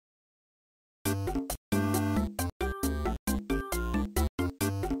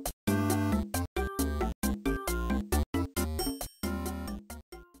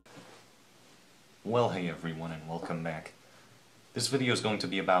Well, hey everyone, and welcome back. This video is going to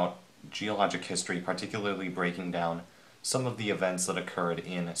be about geologic history, particularly breaking down some of the events that occurred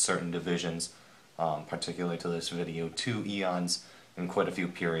in certain divisions, particularly to this video, 2 eons and quite a few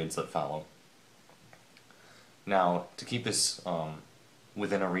periods that follow. Now, to keep this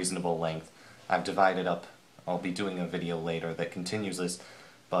within a reasonable length, I've divided up. I'll be doing a video later that continues this,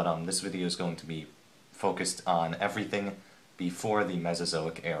 but this video is going to be focused on everything before the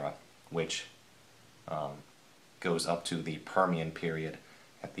Mesozoic era, which goes up to the Permian period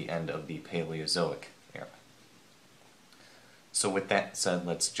at the end of the Paleozoic era. So with that said,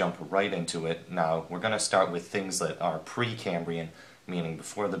 let's jump right into it. Now, we're going to start with things that are Precambrian, meaning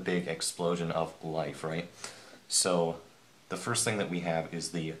before the big explosion of life, right? So the first thing that we have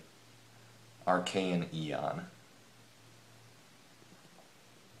is the Archean Eon.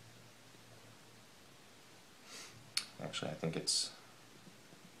 Actually, I think it's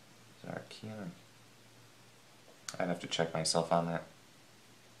Archean. I'd have to check myself on that.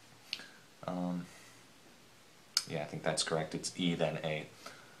 Yeah, I think that's correct. It's E then A.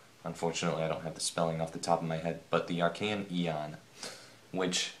 Unfortunately, I don't have the spelling off the top of my head. But the Archean Eon,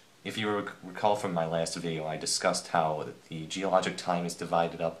 which, if you recall from my last video, I discussed how the geologic time is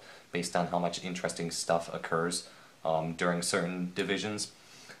divided up based on how much interesting stuff occurs during certain divisions.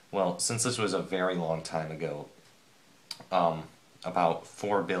 Well, since this was a very long time ago, about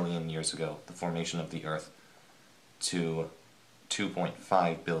 4 billion years ago, the formation of the Earth, to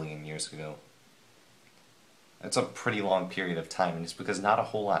 2.5 billion years ago. That's a pretty long period of time, and it's because not a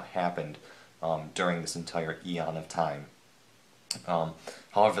whole lot happened during this entire eon of time.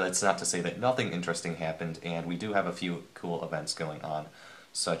 However, that's not to say that nothing interesting happened, and we do have a few cool events going on,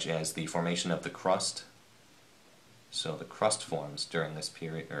 such as the formation of the crust. So the crust forms during this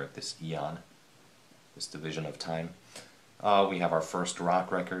period, or this eon, this division of time. We have our first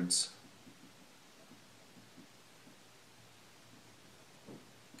rock records.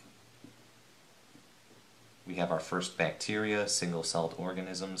 We have our first bacteria, single-celled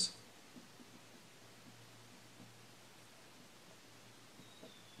organisms.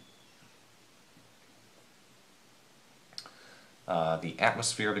 The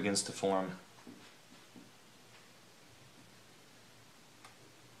atmosphere begins to form.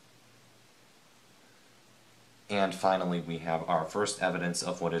 And finally, we have our first evidence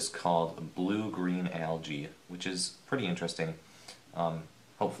of what is called blue-green algae, which is pretty interesting.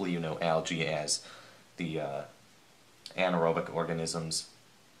 Hopefully you know algae as the anaerobic organisms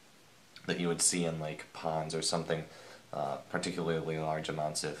that you would see in like ponds or something. Particularly large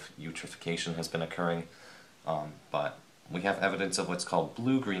amounts of eutrophication has been occurring. But we have evidence of what's called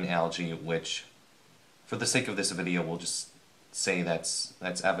blue-green algae, which, for the sake of this video, we'll just say that's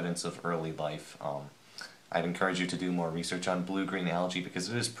evidence of early life. I'd encourage you to do more research on blue-green algae because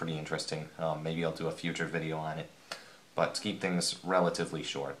it is pretty interesting. Maybe I'll do a future video on it. But to keep things relatively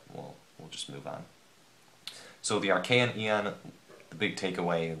short, we'll just move on. So the Archean Eon, the big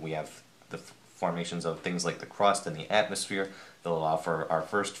takeaway, we have the formations of things like the crust and the atmosphere that allow for our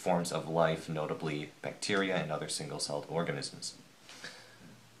first forms of life, notably bacteria and other single-celled organisms.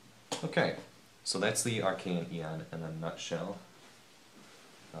 Okay, so that's the Archean Eon in a nutshell.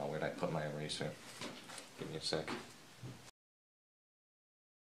 Where'd I put my eraser? Give me a sec.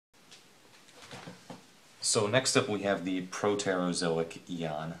 So next up we have the Proterozoic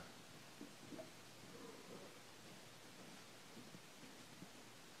Eon.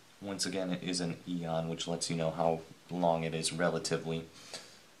 Once again, it is an eon, which lets you know how long it is relatively.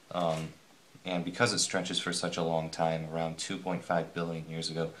 And because it stretches for such a long time, around 2.5 billion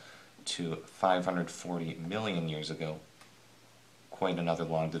years ago to 540 million years ago, quite another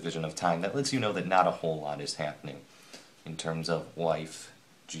long division of time, that lets you know that not a whole lot is happening in terms of life,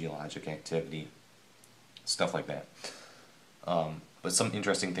 geologic activity, stuff like that. But some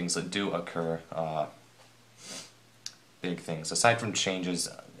interesting things that do occur, big things. Aside from changes,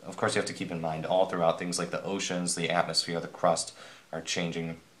 of course you have to keep in mind all throughout things like the oceans, the atmosphere, the crust are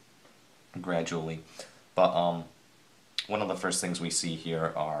changing gradually. But one of the first things we see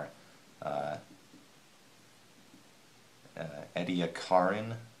here are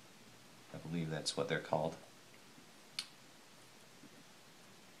Ediacaran, I believe that's what they're called,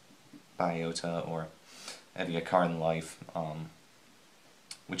 biota or Ediacaran life,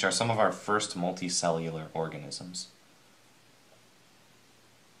 which are some of our first multicellular organisms.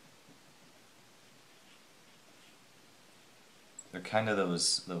 They're kind of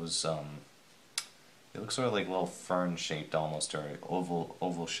those they look sort of like little fern-shaped almost, or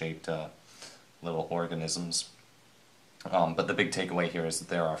oval-shaped little organisms. But the big takeaway here is that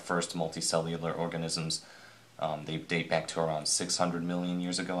they're our first multicellular organisms. They date back to around 600 million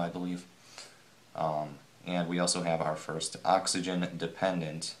years ago, I believe. And we also have our first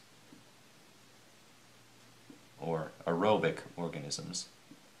oxygen-dependent or aerobic organisms.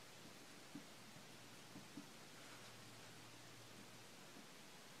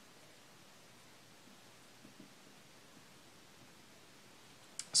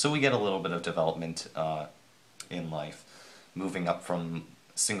 So we get a little bit of development in life, moving up from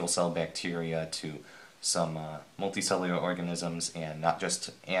single-cell bacteria to some multicellular organisms, and not just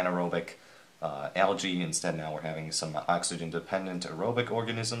anaerobic algae. Instead, now we're having some oxygen-dependent aerobic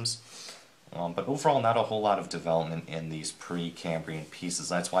organisms. But overall, not a whole lot of development in these Precambrian pieces.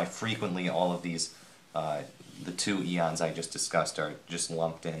 That's why frequently all of these, the two eons I just discussed, are just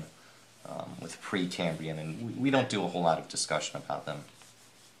lumped in with Precambrian, and we don't do a whole lot of discussion about them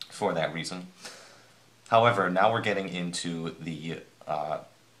for that reason. However, now we're getting into the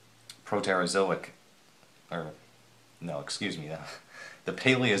Proterozoic, or no, excuse me, the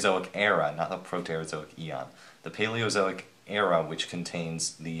Paleozoic era, not the Proterozoic Eon. The Paleozoic era, which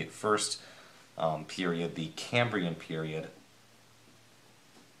contains the first period, the Cambrian Period,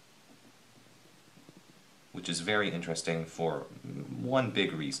 which is very interesting for one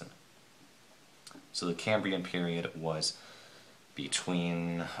big reason. So the Cambrian Period was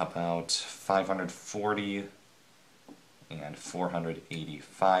between about 540 and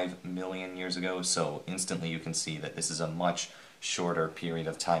 485 million years ago, so instantly you can see that this is a much shorter period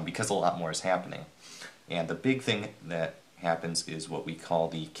of time because a lot more is happening. And the big thing that happens is what we call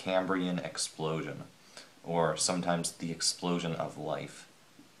the Cambrian explosion, or sometimes the explosion of life,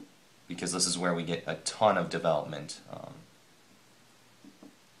 because this is where we get a ton of development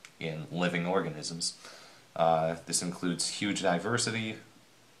in living organisms. This includes huge diversity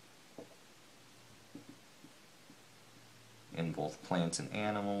in both plants and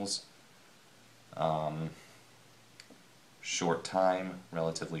animals, short time,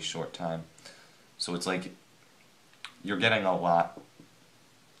 relatively short time. So it's like you're getting a lot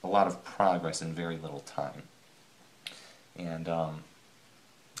of progress in very little time. And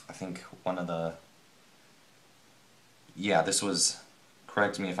I think one of the, yeah, this was,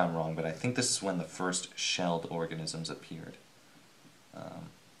 correct me if I'm wrong, but I think this is when the first shelled organisms appeared. I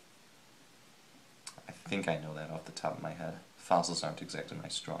think I know that off the top of my head. Fossils aren't exactly my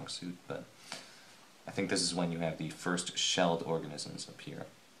strong suit, but I think this is when you have the first shelled organisms appear.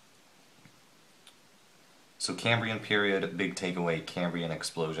 So Cambrian Period, big takeaway, Cambrian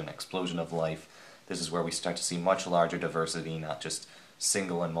explosion, explosion of life. This is where we start to see much larger diversity, not just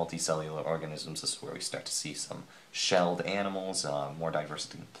single and multicellular organisms. This is where we start to see some shelled animals, more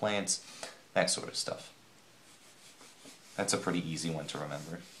diversity in plants, that sort of stuff. That's a pretty easy one to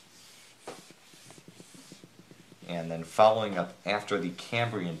remember. And then following up after the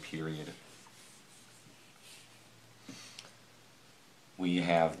Cambrian Period, we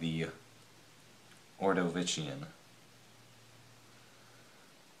have the Ordovician,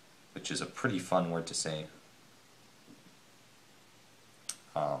 which is a pretty fun word to say.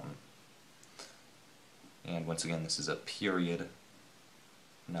 And once again, this is a period,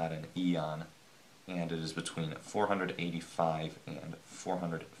 not an eon, and it is between 485 and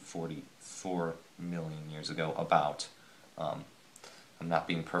 444 million years ago, about. I'm not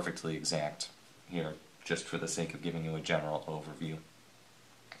being perfectly exact here, just for the sake of giving you a general overview.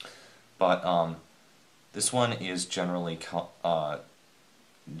 But this one is generally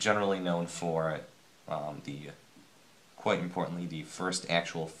known for quite importantly, the first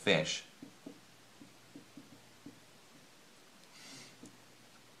actual fish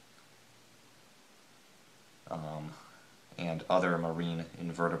and other marine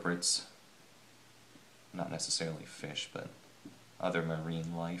invertebrates, not necessarily fish, but other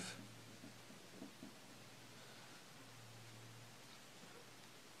marine life.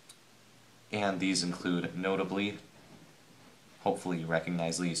 And these include, notably, hopefully you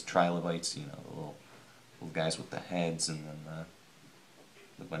recognize these trilobites, you know, the little guys with the heads, and then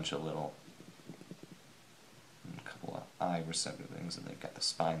a bunch of little, a couple of eye receptor things, and they've got the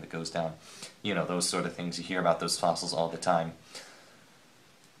spine that goes down. You know, those sort of things. You hear about those fossils all the time.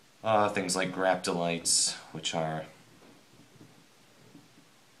 Things like graptolites, which are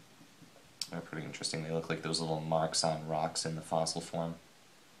pretty interesting. They look like those little marks on rocks in the fossil form.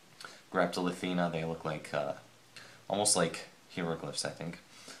 Graptolithina, they look like, almost like hieroglyphs, I think.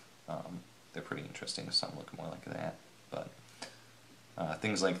 They're pretty interesting. Some look more like that, but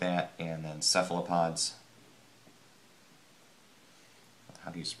things like that, and then cephalopods.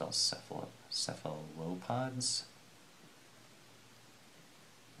 How do you spell cephalopods?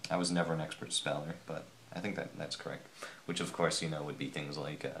 I was never an expert speller, but I think that's correct. Which, of course, you know, would be things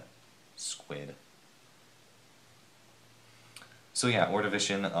like squid. So yeah,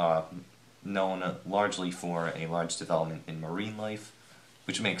 Ordovician, known largely for a large development in marine life,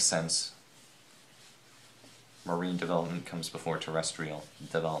 which makes sense. Marine development comes before terrestrial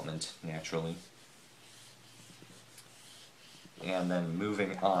development, naturally. And then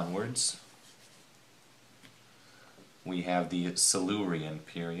moving onwards, we have the Silurian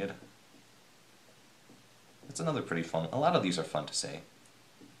Period. It's another pretty fun, a lot of these are fun to say.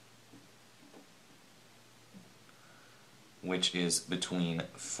 Which is between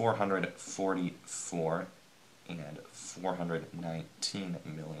 444 and 419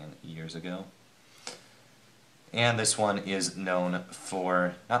 million years ago. And this one is known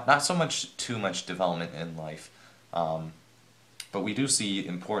for not so much too much development in life, but we do see,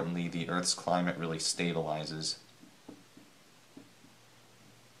 importantly, the Earth's climate really stabilizes.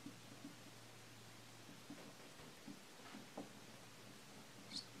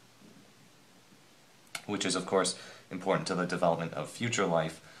 Which is, of course, important to the development of future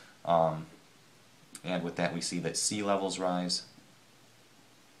life. And with that we see that sea levels rise.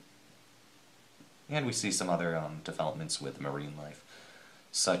 And we see some other developments with marine life,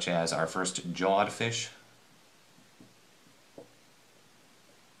 such as our first jawed fish.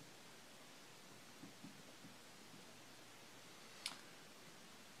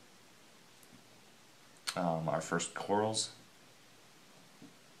 Our first corals.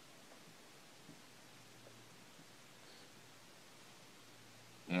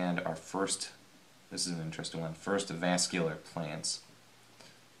 And our first, this is an interesting one, first vascular plants,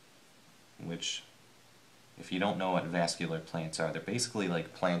 which, if you don't know what vascular plants are, they're basically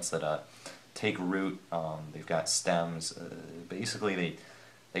like plants that take root, they've got stems, basically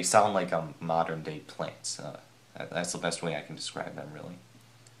they sound like modern day plants. That's the best way I can describe them, really,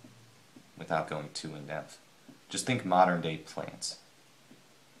 without going too in depth. Just think modern day plants,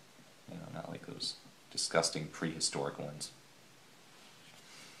 you know, not like those disgusting prehistoric ones.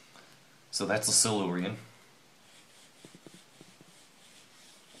 So that's the Silurian.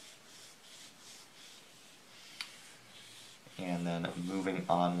 And then moving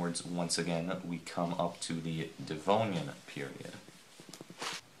onwards, once again, we come up to the Devonian Period.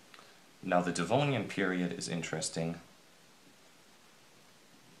 Now the Devonian Period is interesting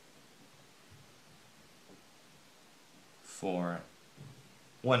for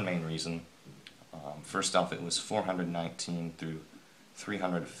one main reason. First off, it was 419 through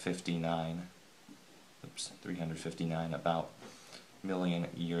 359 about million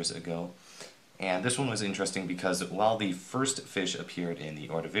years ago. And this one was interesting because while the first fish appeared in the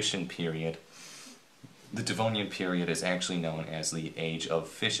Ordovician Period, the Devonian Period is actually known as the Age of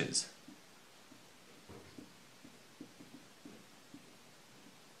Fishes.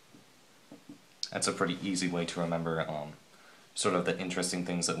 That's a pretty easy way to remember sort of the interesting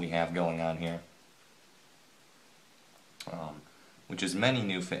things that we have going on here. Which is many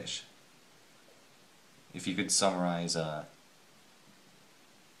new fish. If you could summarize the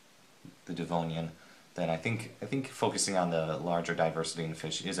Devonian, then I think focusing on the larger diversity in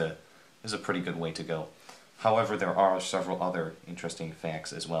fish is a pretty good way to go. However, there are several other interesting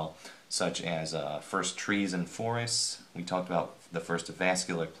facts as well, such as first trees and forests. We talked about the first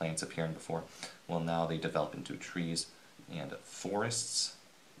vascular plants appearing before. Well, now they develop into trees and forests.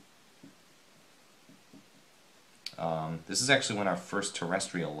 This is actually when our first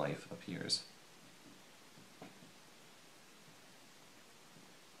terrestrial life appears.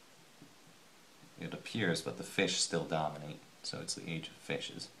 It appears, but the fish still dominate, so it's the Age of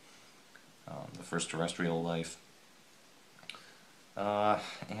Fishes. The first terrestrial life.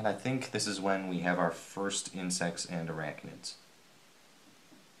 And I think this is when we have our first insects and arachnids.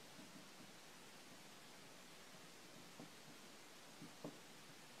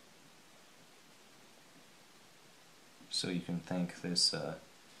 So you can thank this,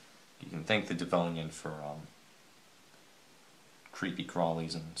 you can thank the Devonian for creepy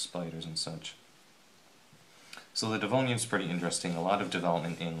crawlies and spiders and such. So the Devonian's pretty interesting, a lot of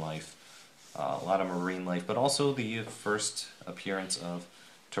development in life, a lot of marine life, but also the first appearance of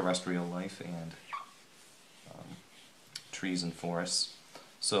terrestrial life and trees and forests.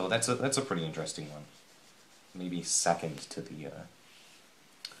 So that's a pretty interesting one. Maybe second to the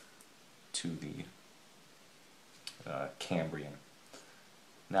Cambrian.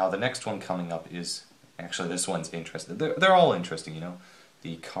 Now the next one coming up is, actually this one's interesting. They're all interesting, you know.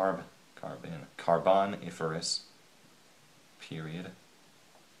 The Carboniferous Period.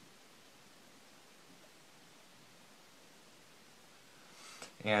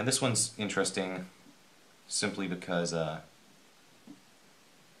 And this one's interesting simply because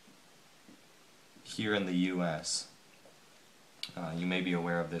here in the U.S., you may be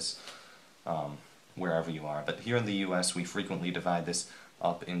aware of this wherever you are, but here in the U.S. we frequently divide this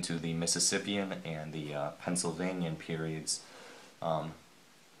up into the Mississippian and the Pennsylvanian periods,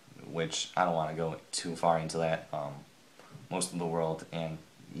 which I don't want to go too far into that. Most of the world, and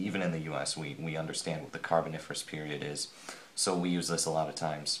even in the US, we understand what the Carboniferous Period is, so we use this a lot of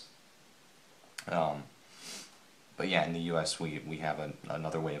times. But yeah, in the US we have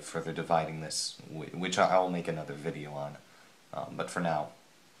another way of further dividing this, which I'll make another video on. But for now,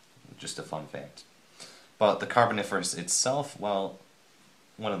 just a fun fact. But the Carboniferous itself, well,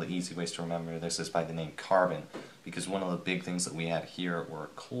 one of the easy ways to remember this is by the name carbon, because one of the big things that we had here were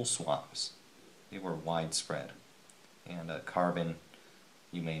coal swamps. They were widespread. And carbon,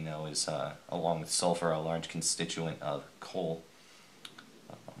 you may know, is, along with sulfur, a large constituent of coal.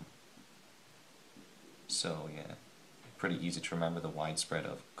 So, yeah, pretty easy to remember the widespread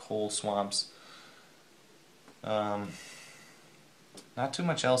of coal swamps. Not too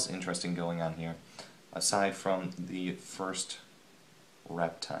much else interesting going on here, aside from the first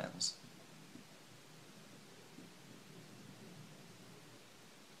reptiles.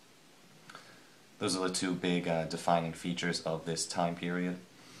 Those are the two big defining features of this time period.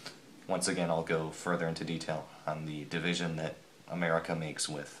 Once again, I'll go further into detail on the division that America makes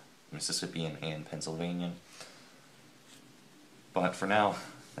with Mississippian and Pennsylvanian. But for now,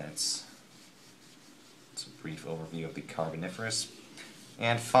 that's a brief overview of the Carboniferous.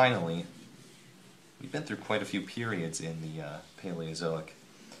 And finally, we've been through quite a few periods in the Paleozoic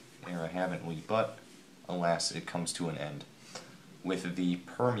era, haven't we? But alas, it comes to an end with the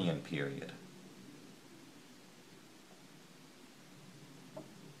Permian Period.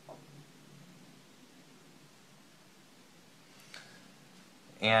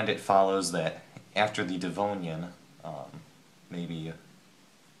 And it follows that after the Devonian, maybe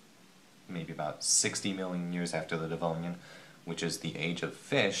about 60 million years after the Devonian, which is the age of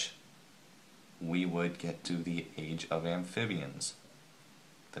fish, we would get to the age of amphibians,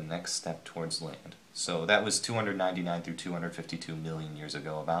 the next step towards land. So that was 299 through 252 million years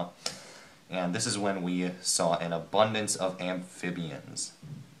ago about, and this is when we saw an abundance of amphibians.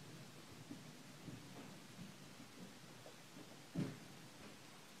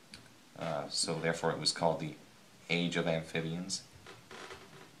 So therefore it was called the Age of Amphibians.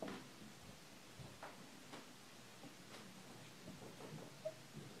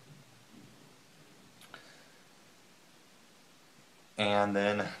 And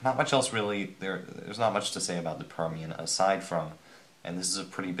then, not much else really, there's not much to say about the Permian aside from, and this is a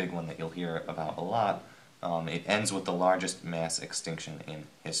pretty big one that you'll hear about a lot, it ends with the largest mass extinction in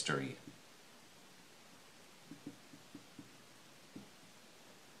history.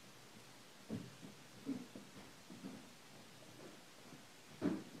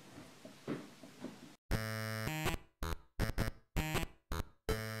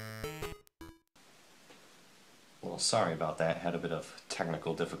 Well, sorry about that, had a bit of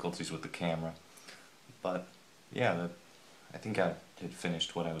technical difficulties with the camera, but yeah, I think I had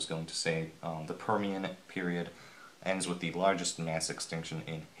finished what I was going to say. The Permian period ends with the largest mass extinction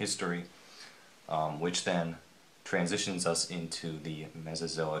in history, which then transitions us into the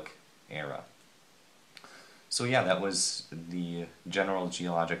Mesozoic era. So yeah, that was the general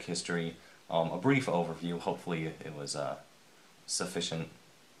geologic history, a brief overview. Hopefully it was sufficient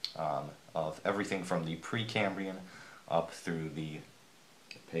of everything from the Precambrian up through the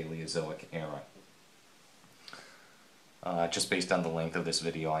Paleozoic era. Just based on the length of this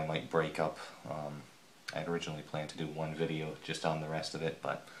video, I might break up. I had originally planned to do one video just on the rest of it,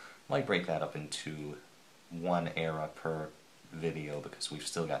 but I might break that up into one era per video because we've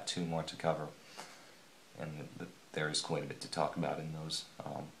still got two more to cover, and there is quite a bit to talk about in those.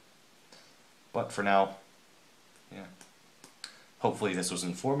 But for now, yeah. Hopefully this was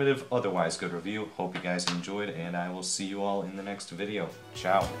informative, otherwise good review. Hope you guys enjoyed, and I will see you all in the next video.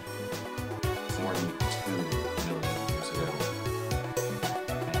 Ciao. 42 million years ago,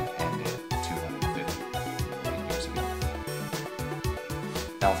 and ended 250 million years ago.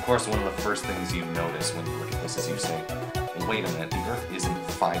 Now, of course, one of the first things you notice when you look at this is you say, well, wait a minute, the Earth isn't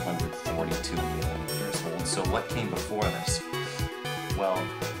 542 million years old, so what came before this? Well,